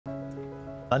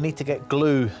I need to get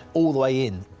glue all the way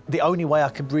in. The only way I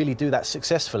could really do that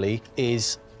successfully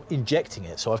is injecting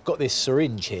it. So I've got this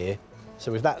syringe here.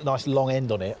 So with that nice long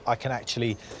end on it, I can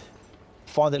actually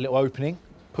find a little opening,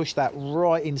 push that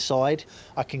right inside.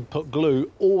 I can put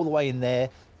glue all the way in there.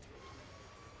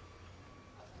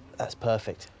 That's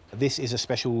perfect. This is a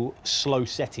special slow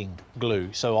setting glue,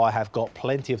 so I have got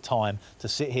plenty of time to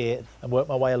sit here and work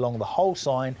my way along the whole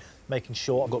sign, making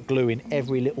sure I've got glue in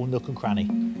every little nook and cranny.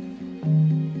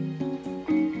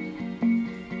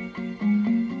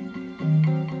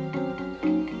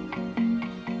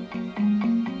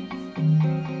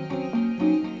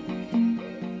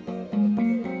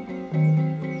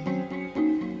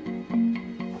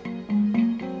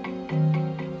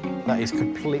 That is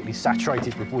completely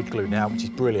saturated with wood glue now, which is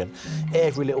brilliant.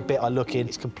 Every little bit I look in,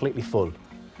 it's completely full.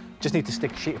 Just need to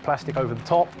stick a sheet of plastic over the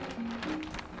top,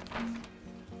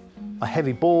 a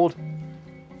heavy board,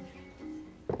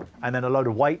 and then a load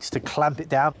of weights to clamp it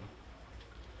down.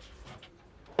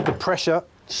 The pressure,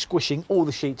 squishing all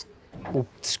the sheets, will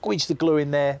squeeze the glue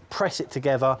in there, press it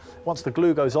together. Once the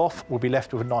glue goes off, we'll be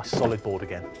left with a nice solid board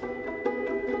again.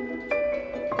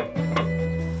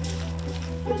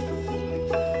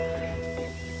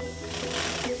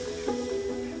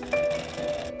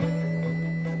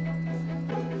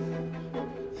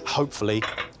 Hopefully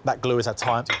that glue has had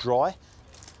time to dry.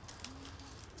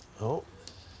 Oh.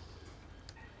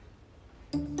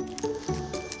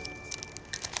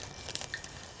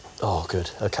 Oh, good,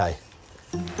 okay.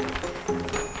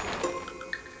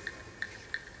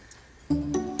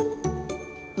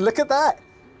 Look at that.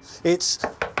 It's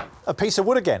a piece of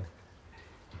wood again.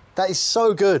 That is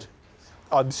so good.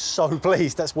 I'm so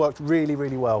pleased. That's worked really,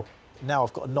 really well. Now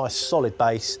I've got a nice solid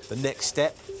base. The next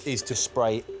step is to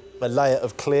spray a layer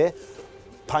of clear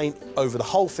paint over the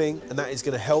whole thing, and that is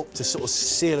going to help to sort of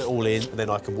seal it all in, and then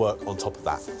I can work on top of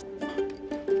that.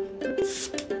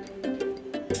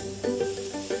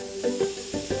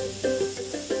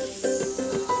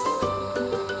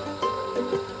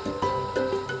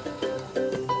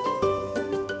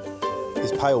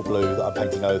 This pale blue that I'm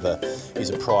painting over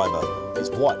is a primer. It's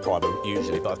white primer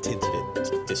usually, but I've tinted it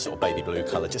to this sort of baby blue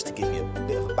colour just to give me a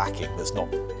bit of a backing that's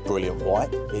not brilliant white.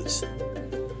 It's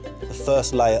the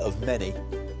first layer of many.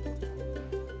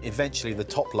 Eventually the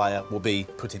top layer will be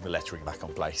putting the lettering back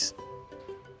on place.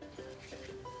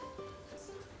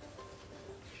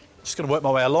 Just going to work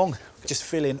my way along, just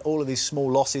fill in all of these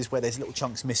small losses where there's little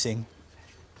chunks missing.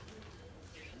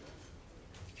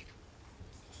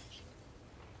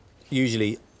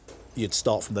 Usually you'd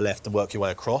start from the left and work your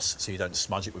way across so you don't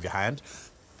smudge it with your hand.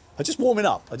 I'm just warming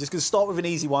up. I'm just going to start with an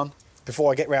easy one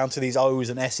before I get round to these O's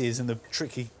and S's and the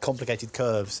tricky, complicated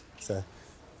curves. So,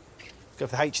 go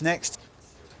for the H next.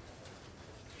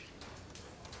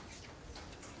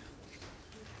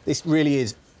 This really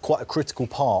is quite a critical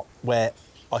part where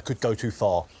I could go too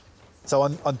far. So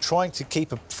I'm trying to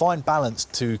keep a fine balance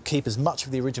to keep as much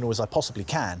of the original as I possibly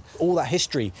can. All that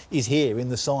history is here in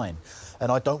the sign,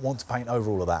 and I don't want to paint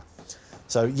over all of that.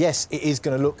 So yes, it is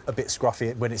going to look a bit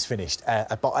scruffy when it's finished,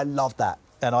 but I love that,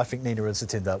 and I think Nina and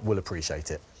Santinder will appreciate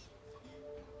it.